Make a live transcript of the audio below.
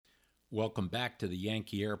Welcome back to the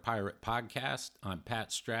Yankee Air Pirate Podcast. I'm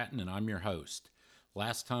Pat Stratton, and I'm your host.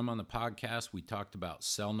 Last time on the podcast, we talked about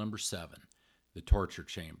cell number 7, the torture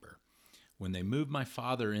chamber. When they moved my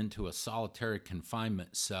father into a solitary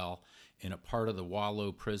confinement cell in a part of the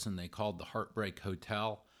Wallow prison they called the Heartbreak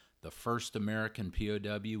Hotel, the first American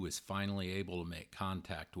POW was finally able to make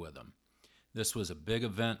contact with him. This was a big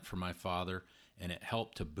event for my father, and it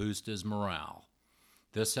helped to boost his morale.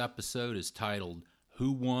 This episode is titled,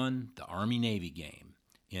 Who Won the Army-Navy Game?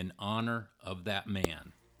 In honor of that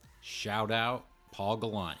man. Shout out, Paul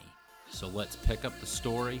Galani. So let's pick up the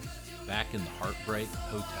story back in the Heartbreak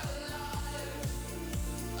Hotel.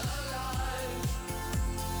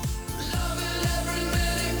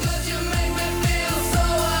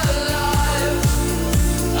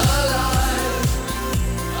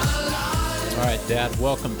 All right, Dad,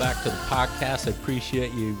 welcome back to the podcast. I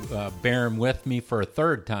appreciate you bearing with me for a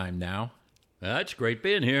third time now. It's great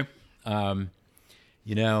being here. I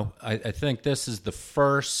think this is the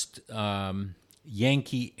first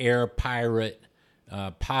Yankee Air Pirate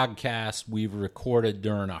podcast we've recorded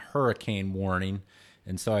during a hurricane warning.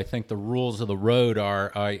 And so I think the rules of the road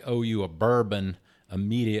are I owe you a bourbon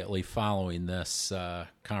immediately following this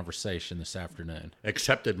conversation this afternoon.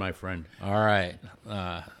 Accepted, my friend. All right.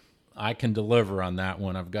 I can deliver on that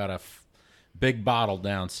one. I've got a big bottle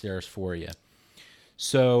downstairs for you.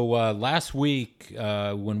 So last week,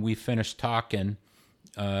 when we finished talking,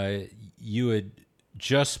 you had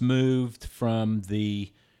just moved from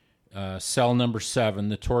the cell number 7,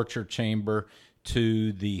 the torture chamber,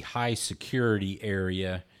 to the high security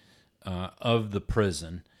area of the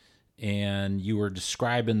prison. And you were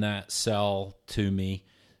describing that cell to me.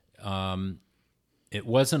 It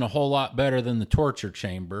wasn't a whole lot better than the torture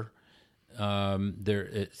chamber.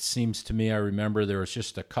 It seems to me, I remember there was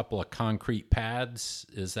just a couple of concrete pads.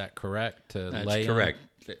 Is that correct? That's correct.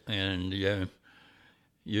 And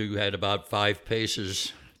you had about 5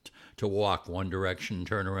 paces to walk one direction,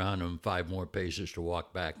 turn around, and 5 more paces to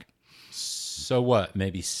walk back. So what,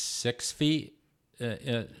 maybe 6 feet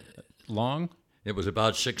long? It was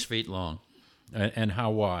about 6 feet long. And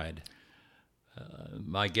how wide?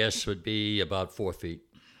 My guess would be about 4 feet.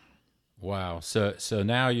 Wow. So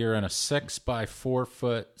now you're in a 6 by 4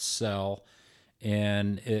 foot cell,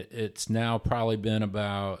 and it's now probably been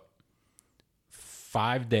about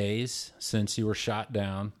 5 days since you were shot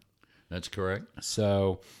down. That's correct.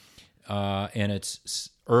 So, and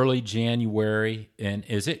it's early January, and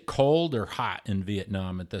is it cold or hot in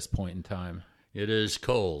Vietnam at this point in time? It is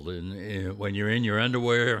cold, and when you're in your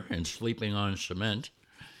underwear and sleeping on cement,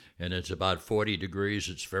 and it's about 40 degrees,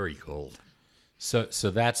 it's very cold. So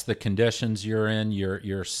that's the conditions you're in.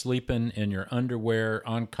 You're sleeping in your underwear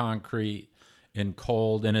on concrete in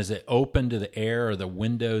cold. And is it open to the air? Or the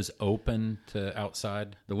windows open to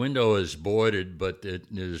outside? The window is boarded, but it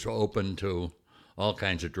is open to all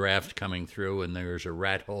kinds of draft coming through, and there's a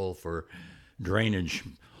rat hole for drainage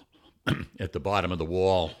at the bottom of the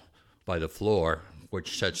wall by the floor,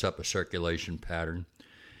 which sets up a circulation pattern.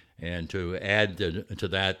 And to add to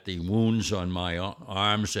that, the wounds on my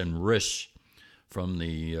arms and wrists from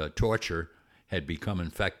the torture had become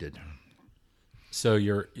infected. So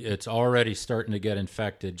it's already starting to get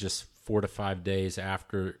infected just 4 to 5 days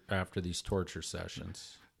after these torture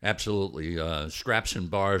sessions. Absolutely. Straps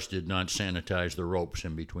and bars did not sanitize the ropes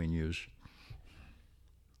in between use.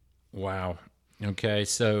 Wow. Okay,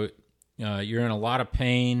 so you're in a lot of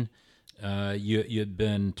pain. You'd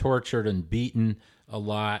been tortured and beaten a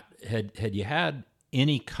lot. Had you had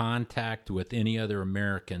any contact with any other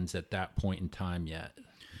Americans at that point in time yet?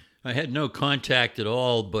 I had no contact at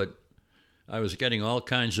all, but I was getting all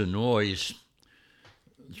kinds of noise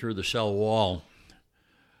through the cell wall.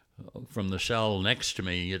 From the cell next to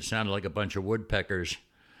me, it sounded like a bunch of woodpeckers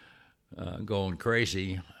going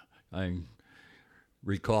crazy. I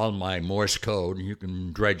recall my Morse code. You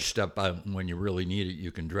can dredge stuff out when you really need it.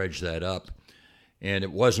 You can dredge that up. And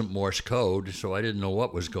it wasn't Morse code, so I didn't know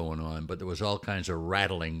what was going on. But there was all kinds of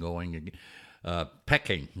rattling going,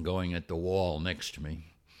 pecking going at the wall next to me.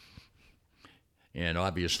 And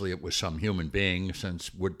obviously it was some human being,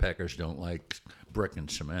 since woodpeckers don't like brick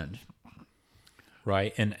and cement.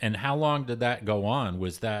 Right. And how long did that go on?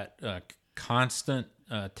 Was that constant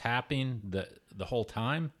tapping the whole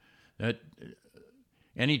time?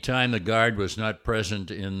 Any time the guard was not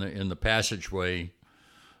present in the passageway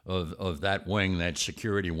of that wing, that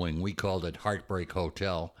security wing, we called it Heartbreak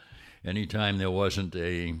Hotel. Anytime there wasn't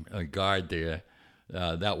a guard there,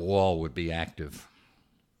 that wall would be active.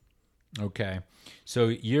 Okay. So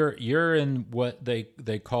you're in what they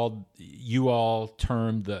called, you all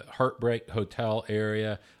termed the Heartbreak Hotel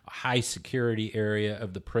area, a high security area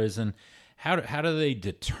of the prison. How do they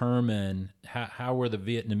determine, how were the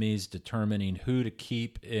Vietnamese determining who to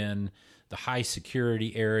keep in the high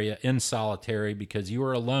security area in solitary, because you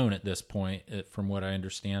were alone at this point, from what I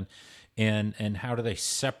understand, and how do they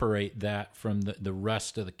separate that from the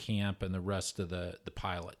rest of the camp and the rest of the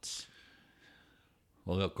pilots?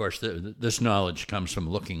 Well, of course, this knowledge comes from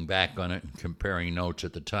looking back on it and comparing notes.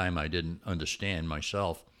 At the time, I didn't understand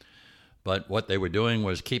myself. But what they were doing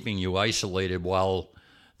was keeping you isolated while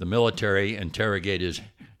the military interrogators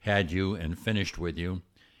had you and finished with you.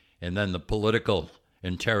 And then the political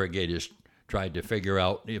interrogators tried to figure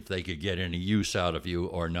out if they could get any use out of you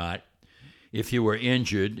or not. If you were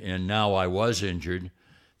injured, and now I was injured,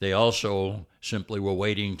 they also simply were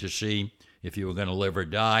waiting to see if you were going to live or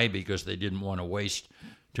die, because they didn't want to waste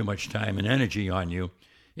too much time and energy on you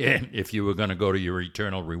if you were going to go to your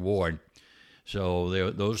eternal reward.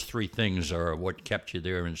 So those three things are what kept you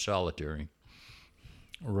there in solitary.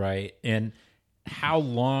 Right. And how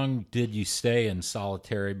long did you stay in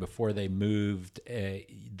solitary before they moved? They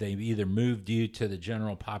either moved you to the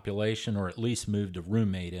general population or at least moved a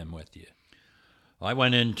roommate in with you? I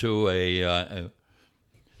went into a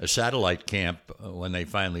satellite camp when they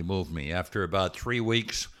finally moved me. After about 3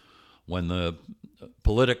 weeks, when the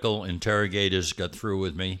political interrogators got through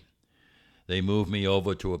with me, they moved me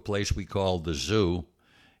over to a place we called the zoo,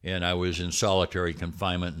 and I was in solitary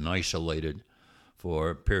confinement and isolated for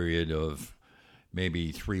a period of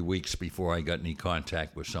maybe 3 weeks before I got any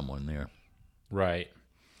contact with someone there. Right.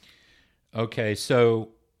 Okay, so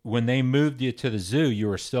when they moved you to the zoo, you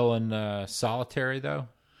were still in solitary, though?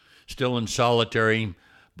 Still in solitary,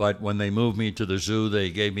 but when they moved me to the zoo, they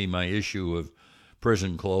gave me my issue of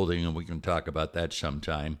prison clothing, and we can talk about that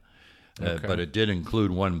sometime. Okay. But it did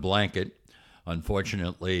include one blanket.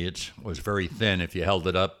 Unfortunately, it was very thin. If you held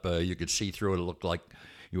it up, you could see through it. It looked like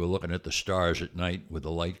you were looking at the stars at night with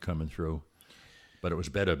the light coming through. But it was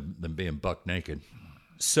better than being buck naked.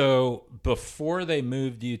 So before they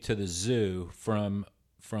moved you to the zoo, from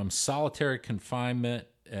solitary confinement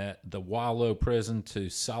at the Wallow prison to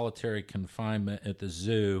solitary confinement at the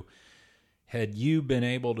zoo, had you been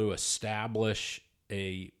able to establish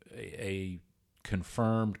a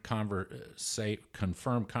confirmed conversation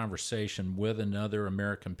with another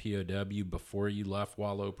American POW before you left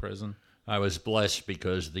Wallow prison? I was blessed,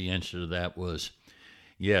 because the answer to that was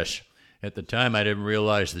yes. At the time, I didn't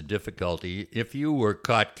realize the difficulty. If you were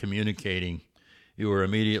caught communicating, you were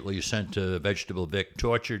immediately sent to Vegetable Vic,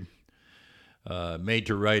 tortured, made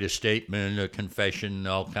to write a statement, a confession,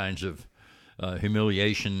 all kinds of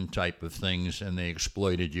humiliation type of things, and they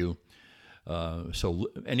exploited you. So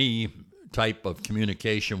any type of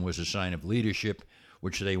communication was a sign of leadership,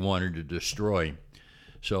 which they wanted to destroy.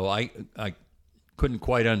 So I couldn't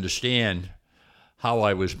quite understand how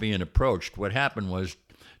I was being approached. What happened was,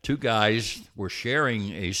 two guys were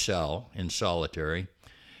sharing a cell in solitary,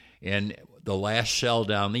 and the last cell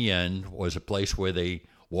down the end was a place where they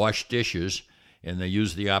washed dishes, and they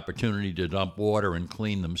used the opportunity to dump water and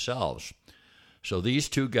clean themselves. So these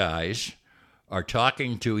two guys are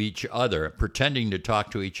talking to each other, pretending to talk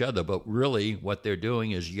to each other, but really what they're doing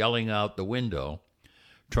is yelling out the window,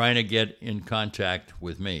 trying to get in contact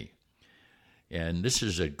with me. And this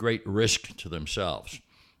is a great risk to themselves.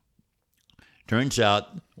 Turns out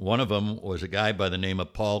one of them was a guy by the name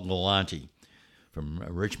of Paul Galante from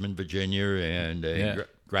Richmond, Virginia, and a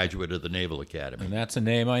graduate of the Naval Academy. And that's a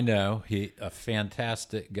name I know. He a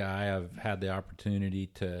fantastic guy I've had the opportunity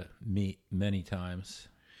to meet many times.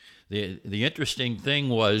 The interesting thing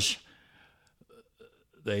was,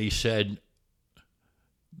 they said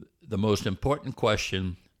the most important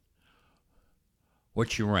question,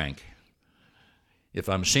 what's your rank? If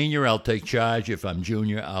I'm senior, I'll take charge. If I'm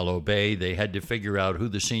junior, I'll obey. They had to figure out who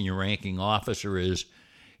the senior ranking officer is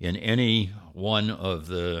in any one of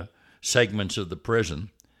the segments of the prison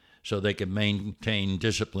so they could maintain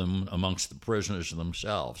discipline amongst the prisoners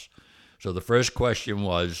themselves. So the first question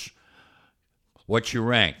was, what's your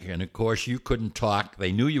rank? And, of course, you couldn't talk.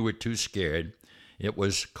 They knew you were too scared. It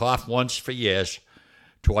was cough once for yes,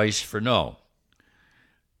 twice for no.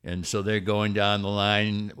 And so they're going down the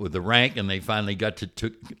line with the rank, and they finally got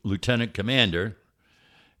to lieutenant commander.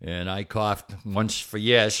 And I coughed once for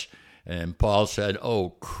yes, and Paul said,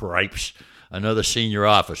 oh, cripes, another senior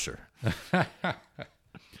officer.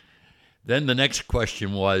 Then the next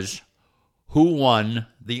question was, who won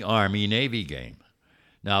the Army-Navy game?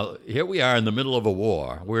 Now, here we are in the middle of a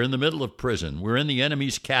war. We're in the middle of prison. We're in the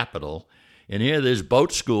enemy's capital, And here this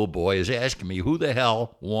boat school boy is asking me who the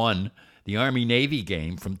hell won the Army-Navy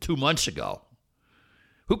game from 2 months ago.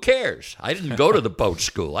 Who cares? I didn't go to the boat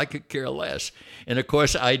school. I could care less. And, of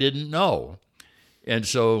course, I didn't know. And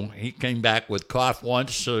so he came back with cough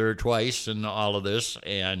once or twice and all of this.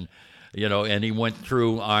 And, and he went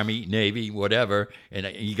through Army, Navy, whatever, and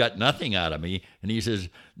he got nothing out of me. And he says,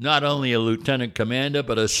 not only a lieutenant commander,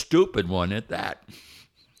 but a stupid one at that.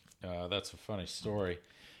 That's a funny story.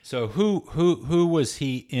 So who was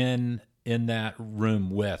he in that room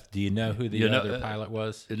with? Do you know who the other pilot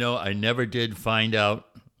was? I never did find out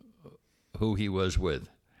who he was with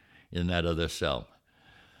in that other cell.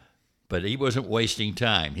 But he wasn't wasting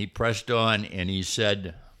time. He pressed on and he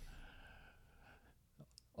said,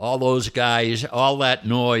 all those guys, all that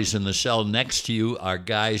noise in the cell next to you are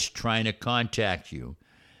guys trying to contact you.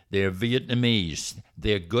 They're Vietnamese.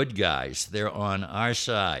 They're good guys. They're on our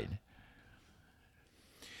side.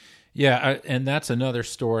 Yeah, and that's another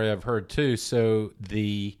story I've heard too. So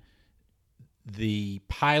the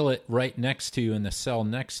pilot right next to you in the cell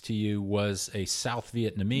next to you was a South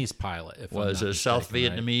Vietnamese pilot. Was a South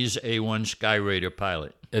Vietnamese A-1 Skyraider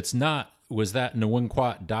pilot. It's not. Was that Nguyen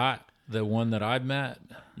Quoc Dat, the one that I met?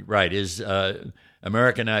 Right. His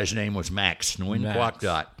Americanized name was Max. Nguyen Quoc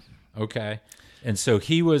Dat. Okay. And so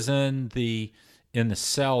he was in the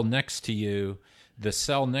cell next to you. The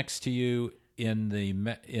cell next to you in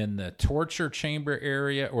the torture chamber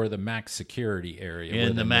area or the max security area?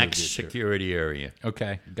 In the max security area.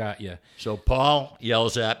 Okay, got you. So Paul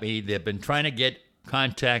yells at me, they've been trying to get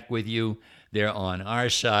contact with you. They're on our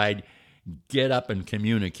side. Get up and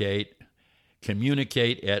communicate.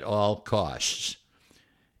 Communicate at all costs.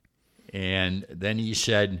 And then he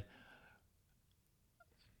said,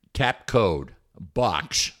 tap code,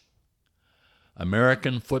 box.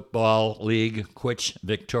 American Football League quits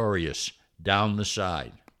victorious. Down the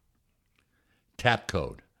side. Tap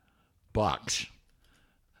code. Box.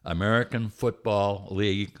 American Football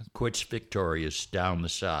League quits victorious. Down the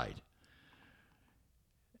side.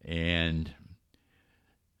 And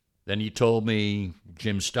then he told me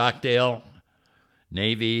Jim Stockdale,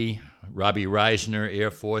 Navy, Robbie Reisner, Air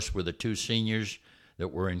Force were the two seniors that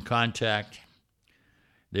were in contact.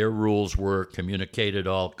 Their rules were communicate at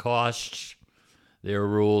all costs. Their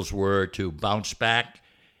rules were to bounce back.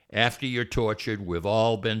 After you're tortured, we've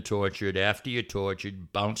all been tortured. After you're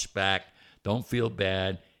tortured, bounce back. Don't feel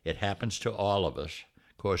bad. It happens to all of us.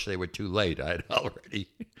 Of course, they were too late. I'd already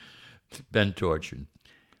been tortured.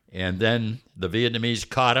 And then the Vietnamese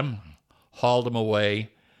caught him, hauled him away,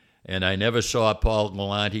 and I never saw Paul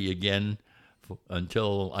Galante again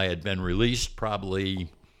until I had been released, probably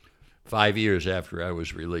 5 years after I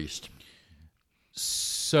was released.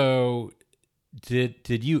 So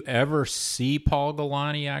Did you ever see Paul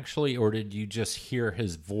Galante actually, or did you just hear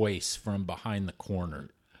his voice from behind the corner?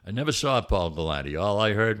 I never saw Paul Galante. All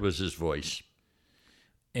I heard was his voice.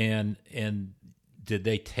 And did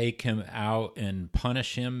they take him out and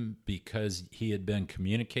punish him because he had been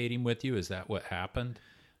communicating with you? Is that what happened?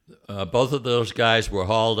 Both of those guys were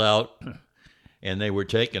hauled out, and they were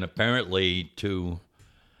taken apparently to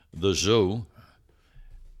the zoo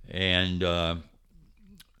and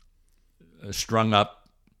strung up,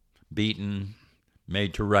 beaten,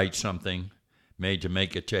 made to write something, made to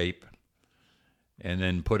make a tape, and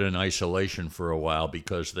then put in isolation for a while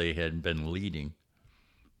because they had been leading.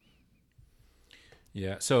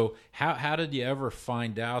 Yeah. So how did you ever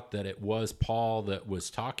find out that it was Paul that was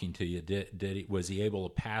talking to you? Was he able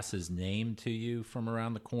to pass his name to you from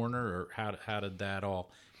around the corner, or how did that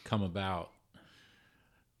all come about?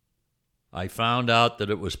 I found out that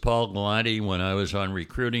it was Paul Galante when I was on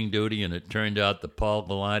recruiting duty, and it turned out that Paul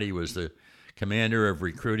Galante was the commander of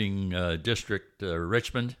recruiting district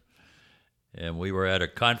Richmond. And we were at a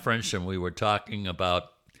conference, and we were talking about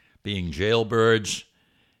being jailbirds,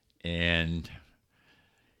 and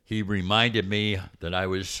he reminded me that I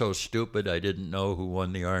was so stupid I didn't know who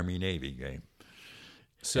won the Army-Navy game.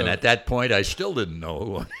 And at that point, I still didn't know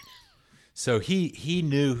who won. So he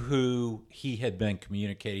knew who he had been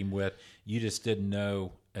communicating with. You just didn't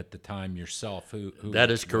know at the time yourself who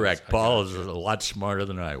that is correct. Paul is a lot smarter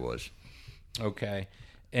than I was. Okay.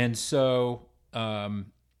 And so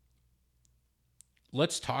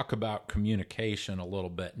let's talk about communication a little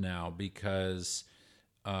bit now, because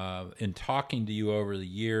in talking to you over the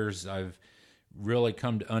years, I've really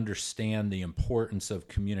come to understand the importance of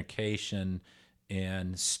communication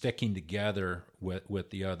and sticking together with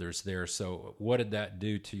the others there. So what did that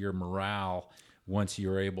do to your morale once you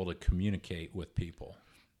were able to communicate with people?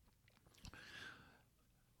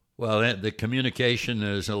 Well, the communication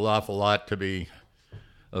is an awful lot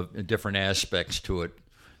of different aspects to it.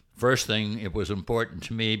 First thing, it was important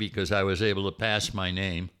to me because I was able to pass my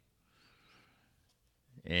name.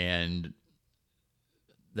 And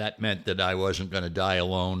that meant that I wasn't going to die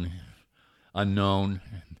alone, unknown,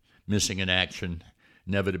 missing in action,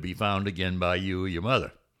 never to be found again by you or your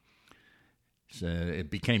mother. So it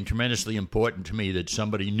became tremendously important to me that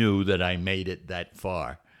somebody knew that I made it that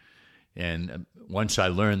far. And once I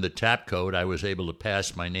learned the tap code, I was able to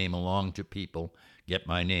pass my name along to people, get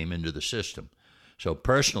my name into the system. So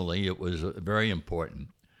personally, it was very important.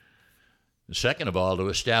 Second of all, to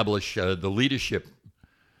establish the leadership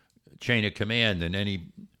chain of command in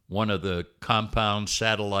any one of the compound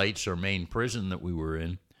satellites or main prison that we were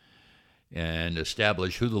in, and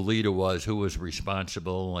establish who the leader was, who was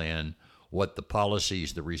responsible, and what the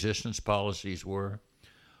policies, the resistance policies were,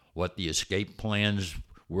 what the escape plans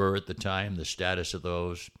were at the time, the status of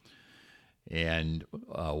those, and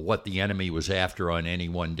what the enemy was after on any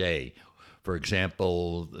one day. For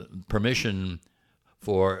example, permission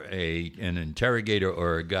for an interrogator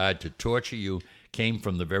or a guard to torture you came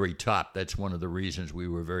from the very top. That's one of the reasons we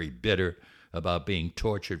were very bitter about being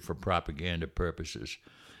tortured for propaganda purposes.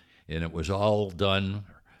 And it was all done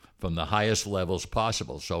from the highest levels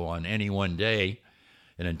possible. So on any one day,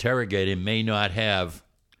 an interrogator may not have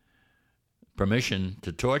permission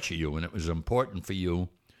to torture you, and it was important for you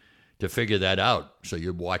to figure that out. So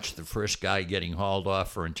you'd watch the first guy getting hauled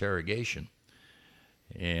off for interrogation.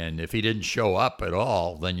 And if he didn't show up at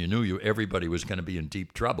all, then you knew everybody was going to be in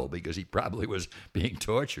deep trouble because he probably was being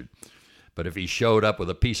tortured. But if he showed up with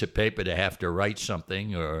a piece of paper to have to write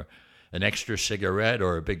something, or an extra cigarette,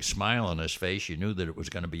 or a big smile on his face, you knew that it was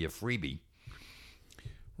going to be a freebie.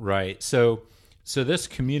 Right. So this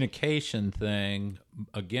communication thing,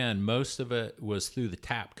 again, most of it was through the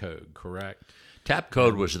tap code, correct? Tap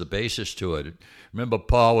code was the basis to it. Remember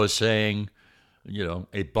Paul was saying,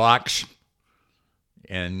 a box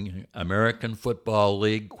and American Football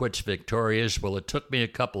League quits victorious. Well, it took me a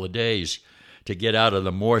couple of days to get out of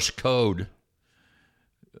the Morse code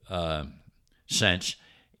sense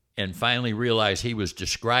and finally realized he was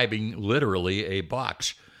describing literally a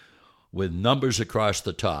box with numbers across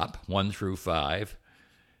the top, 1 through 5,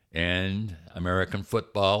 and American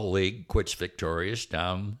Football League quits victorious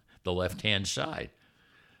down the left-hand side.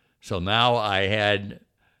 So now I had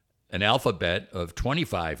an alphabet of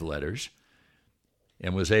 25 letters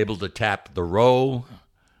and was able to tap the row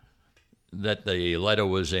that the letter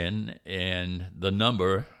was in and the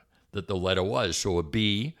number that the letter was. So a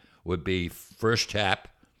B would be first tap,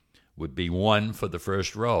 would be 1 for the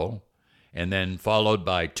first row, and then followed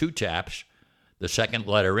by 2 taps, the second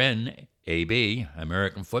letter in, AB,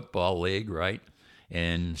 American Football League, right?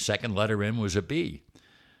 And second letter in was a B.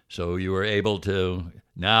 So you were able to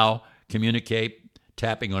now communicate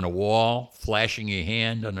tapping on a wall, flashing your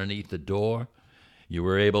hand underneath the door. You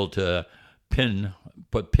were able to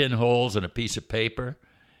put pinholes in a piece of paper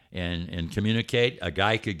and communicate. A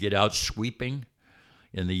guy could get out sweeping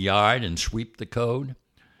in the yard and sweep the code.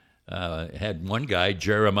 Had one guy,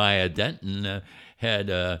 Jeremiah Denton, had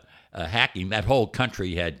a hacking. That whole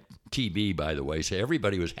country had TB, by the way, so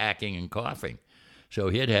everybody was hacking and coughing. So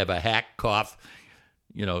he'd have a hack, cough,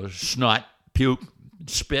 snot, puke,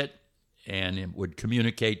 spit, and it would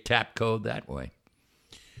communicate tap code that way.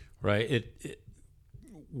 Right.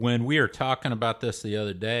 When we were talking about this the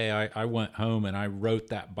other day, I went home and I wrote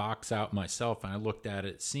that box out myself, and I looked at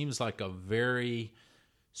it. It seems like a very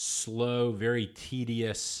slow, very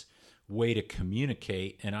tedious way to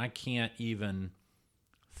communicate, and I can't even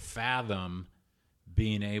fathom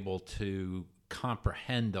being able to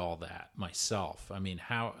comprehend all that myself. I mean,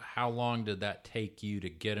 how long did that take you to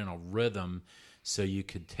get in a rhythm so you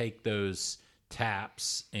could take those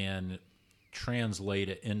taps and translate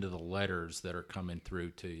it into the letters that are coming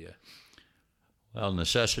through to you? Well,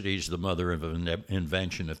 necessity is the mother of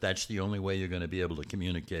invention. If that's the only way you're going to be able to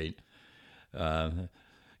communicate,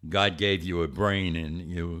 God gave you a brain, and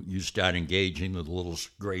you start engaging with little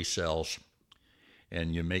gray cells,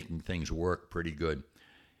 and you're making things work pretty good,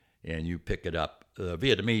 and you pick it up.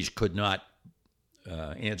 Vietnamese could not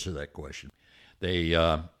answer that question. They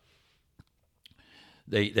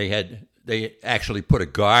actually put a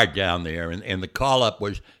guard down there, and the call-up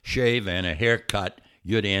was shave and a haircut.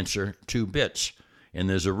 You'd answer 2 bits, and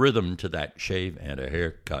there's a rhythm to that, shave and a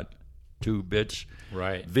haircut, 2 bits.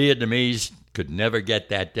 Right. Vietnamese could never get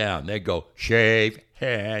that down. They'd go shave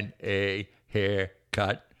and a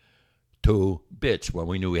haircut, 2 bits. Well,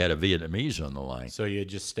 we knew we had a Vietnamese on the line. So you'd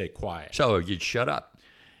just stay quiet. So you'd shut up.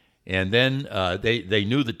 And then they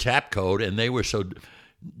knew the tap code, and they were so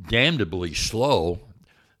damnably slow.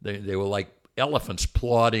 They were like elephants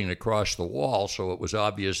plodding across the wall, so it was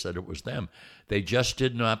obvious that it was them. They just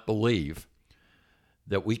did not believe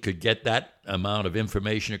that we could get that amount of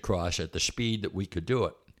information across at the speed that we could do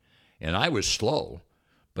it. And I was slow,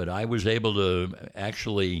 but I was able to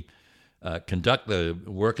actually conduct the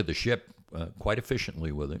work of the ship quite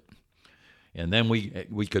efficiently with it. And then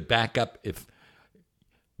we could back up. If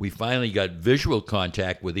we finally got visual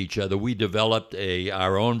contact with each other, we developed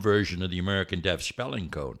our own version of the American Deaf Spelling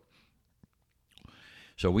Code.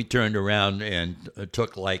 So we turned around and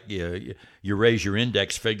took, like, you raise your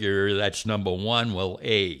index finger, that's number 1, well,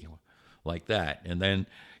 A, like that. And then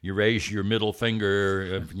you raise your middle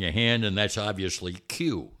finger of your hand, and that's obviously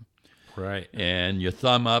Q. Right. And your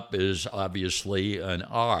thumb up is obviously an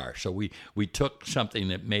R. So we took something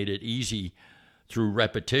that made it easy through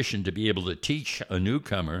repetition to be able to teach a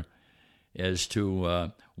newcomer as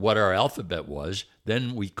to what our alphabet was.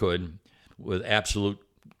 Then we could, with absolute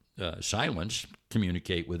silence,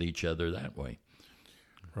 communicate with each other that way.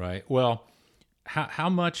 Right. Well, how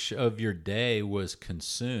much of your day was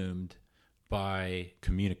consumed by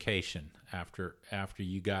communication after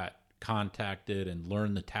you got contacted and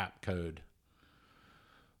learned the tap code?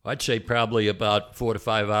 I'd say probably about 4 to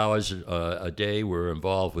 5 hours a day were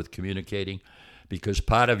involved with communicating, because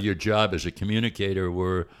part of your job as a communicator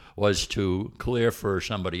was to clear for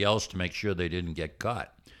somebody else to make sure they didn't get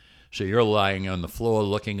caught. So you're lying on the floor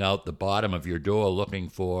looking out the bottom of your door looking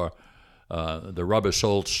for the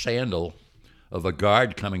rubber-soled sandal of a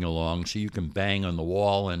guard coming along so you can bang on the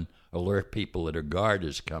wall and alert people that a guard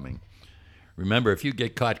is coming. Remember, if you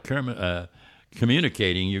get caught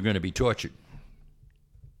communicating, you're going to be tortured.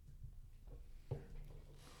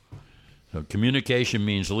 So communication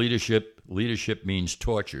means leadership. Leadership means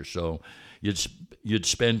torture. So you'd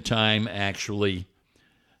spend time actually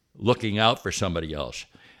looking out for somebody else.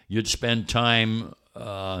 You'd spend time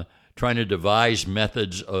trying to devise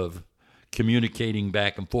methods of communicating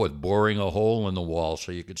back and forth, boring a hole in the wall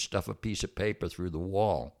so you could stuff a piece of paper through the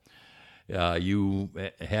wall. You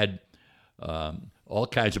had all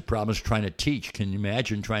kinds of problems trying to teach. Can you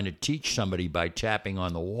imagine trying to teach somebody by tapping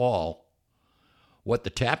on the wall what the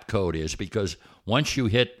tap code is? Because once you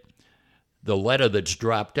hit the letter that's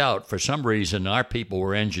dropped out, for some reason our people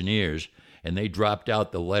were engineers, and they dropped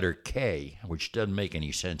out the letter K, which doesn't make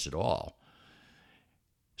any sense at all.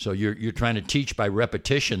 So you're trying to teach by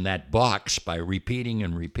repetition that box by repeating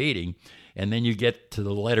and repeating, and then you get to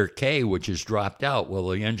the letter K, which is dropped out. Well,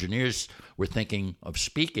 the engineers were thinking of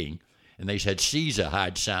speaking, and they said C's a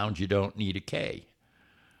hard sound, you don't need a K.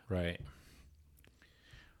 Right.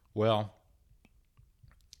 Well,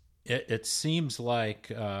 it seems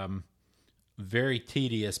like very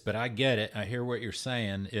tedious, but I get it. I hear what you're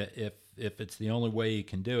saying. If it's the only way you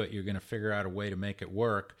can do it, you're going to figure out a way to make it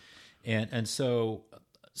work. And so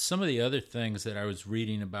some of the other things that I was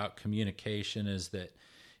reading about communication is that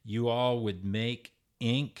you all would make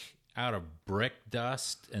ink out of brick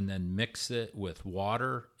dust and then mix it with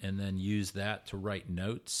water and then use that to write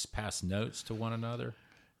notes, pass notes to one another.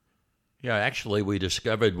 Yeah, actually we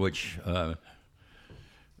discovered, which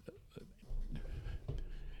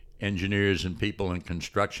engineers and people in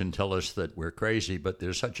construction tell us that we're crazy, but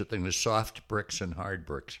there's such a thing as soft bricks and hard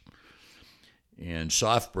bricks. And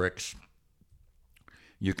soft bricks,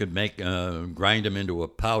 you could grind them into a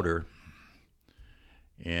powder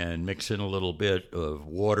and mix in a little bit of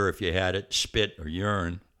water if you had it, spit or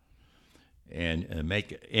urine, and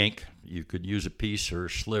make ink. You could use a piece or a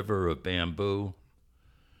sliver of bamboo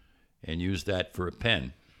and use that for a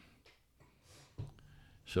pen.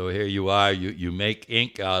 So here you are, you make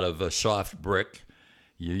ink out of a soft brick.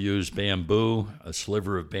 You use bamboo, a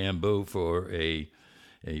sliver of bamboo for a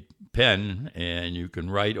pen, and you can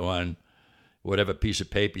write on whatever piece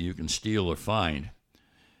of paper you can steal or find.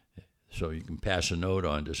 So you can pass a note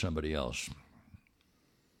on to somebody else.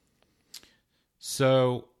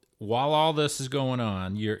 So while all this is going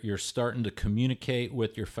on, you're starting to communicate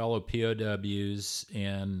with your fellow POWs,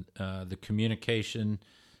 and the communication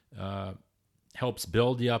helps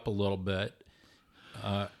build you up a little bit.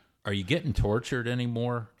 Are you getting tortured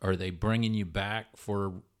anymore? Are they bringing you back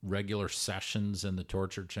for regular sessions in the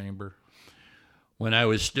torture chamber? When I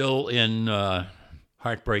was still in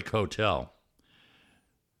Heartbreak Hotel,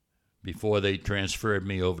 before they transferred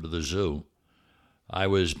me over to the zoo, I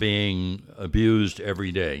was being abused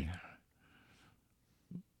every day,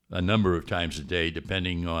 a number of times a day,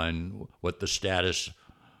 depending on what the status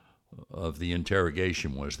of the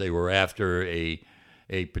interrogation was. They were after a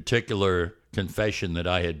particular confession that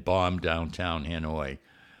I had bombed downtown Hanoi.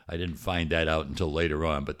 I didn't find that out until later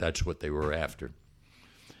on, but that's what they were after.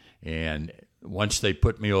 And once they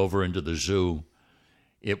put me over into the zoo,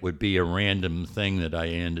 it would be a random thing that I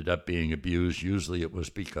ended up being abused. Usually it was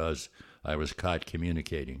because I was caught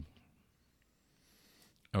communicating.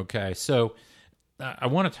 Okay, so I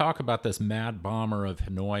want to talk about this Mad Bomber of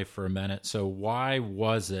Hanoi for a minute. So why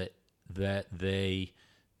was it that they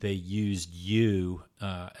used you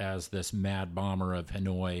as this Mad Bomber of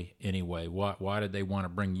Hanoi anyway? Why did they want to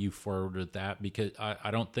bring you forward with that? Because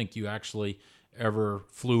I don't think you actually ever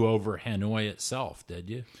flew over Hanoi itself, did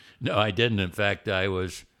you? No, I didn't. In fact, I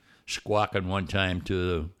was squawking one time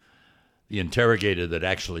to the interrogator that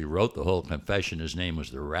actually wrote the whole confession. His name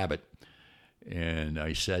was the Rabbit. And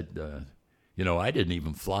I said, I didn't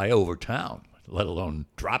even fly over town, let alone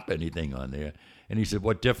drop anything on there. And he said,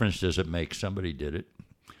 what difference does it make? Somebody did it.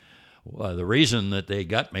 Well, the reason that they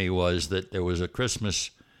got me was that there was a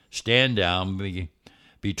Christmas stand down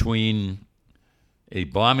between a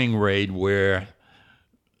bombing raid where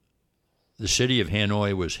the city of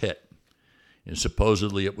Hanoi was hit. And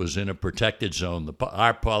supposedly it was in a protected zone.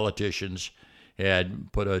 Our politicians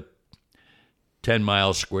had put a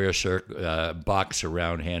 10-mile square box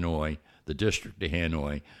around Hanoi, the district of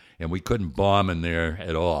Hanoi, and we couldn't bomb in there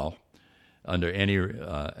at all under any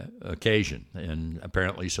occasion. And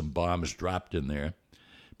apparently some bombs dropped in there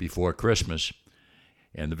before Christmas.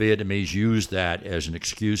 And the Vietnamese used that as an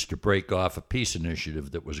excuse to break off a peace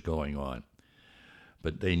initiative that was going on.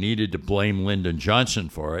 But they needed to blame Lyndon Johnson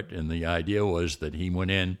for it, and the idea was that he went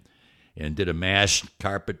in and did a mass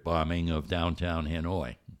carpet bombing of downtown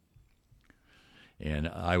Hanoi. And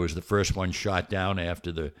I was the first one shot down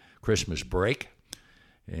after the Christmas break.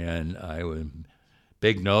 And I was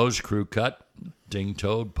big nose, crew cut,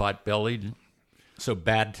 ding-toed, pot-bellied. So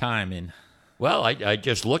bad timing. Well, I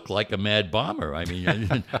just looked like a mad bomber. I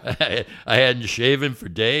mean, I hadn't shaven for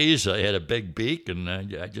days. I had a big beak, and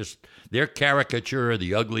I just, their caricature of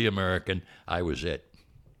the ugly American, I was it.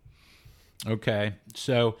 Okay,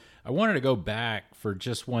 so I wanted to go back for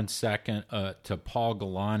just 1 second to Paul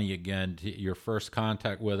Galani again, to your first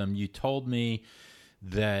contact with him. You told me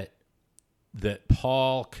that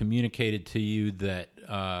Paul communicated to you that,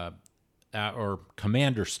 or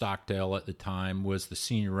Commander Stockdale at the time was the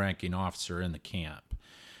senior ranking officer in the camp.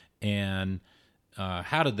 And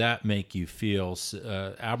how did that make you feel?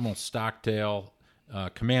 Admiral Stockdale,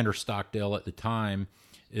 Commander Stockdale at the time,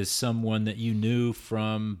 is someone that you knew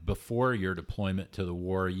from before your deployment to the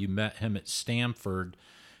war. You met him at Stanford,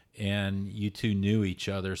 and you two knew each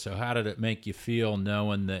other. So how did it make you feel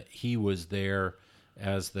knowing that he was there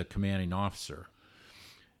as the commanding officer?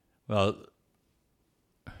 Well,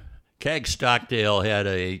 CAG Stockdale had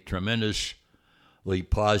a tremendously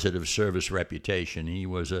positive service reputation. He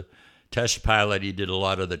was a test pilot. He did a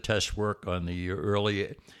lot of the test work on the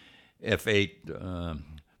early F-8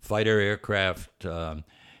 fighter aircraft.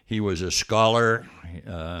 He was a scholar.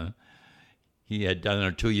 He had done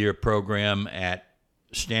a 2-year program at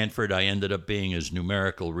Stanford. I ended up being his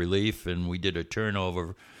numerical relief, and we did a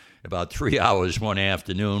turnover about 3 hours one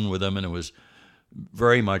afternoon with him, and I was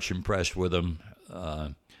very much impressed with him.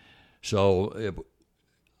 I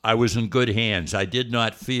was in good hands. I did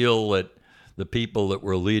not feel that the people that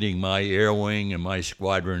were leading my air wing and my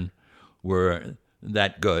squadron were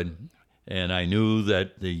that good. And I knew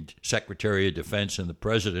that the Secretary of Defense and the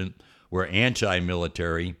President were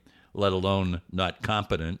anti-military, let alone not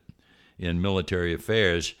competent in military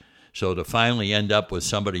affairs. So to finally end up with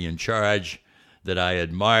somebody in charge that I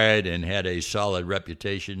admired and had a solid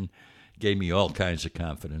reputation gave me all kinds of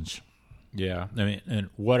confidence. Yeah, I mean, and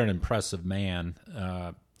what an impressive man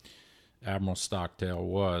Admiral Stockdale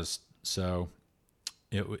was. So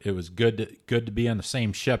it was good to be on the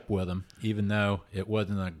same ship with him, even though it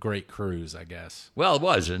wasn't a great cruise, I guess. Well, it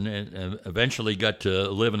was, and eventually got to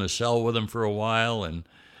live in a cell with him for a while and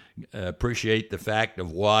appreciate the fact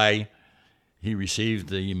of why he received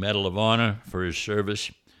the Medal of Honor for his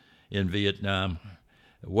service in Vietnam.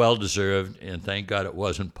 Well-deserved, and thank God it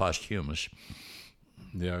wasn't posthumous.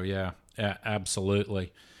 Yeah,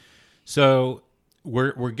 absolutely. So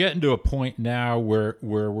we're getting to a point now where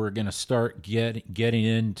we're going to start getting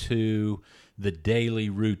into the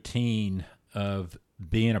daily routine of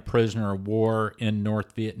being a prisoner of war in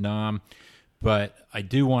North Vietnam. But I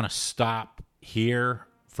do want to stop here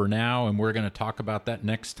for now, and we're going to talk about that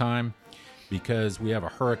next time, because we have a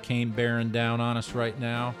hurricane bearing down on us right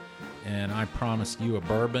now, and I promised you a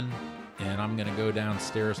bourbon, and I'm going to go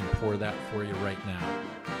downstairs and pour that for you right now.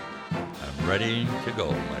 I'm ready to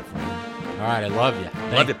go, my friend. All right, I love you.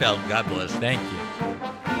 Love you, pal. God bless. Thank you.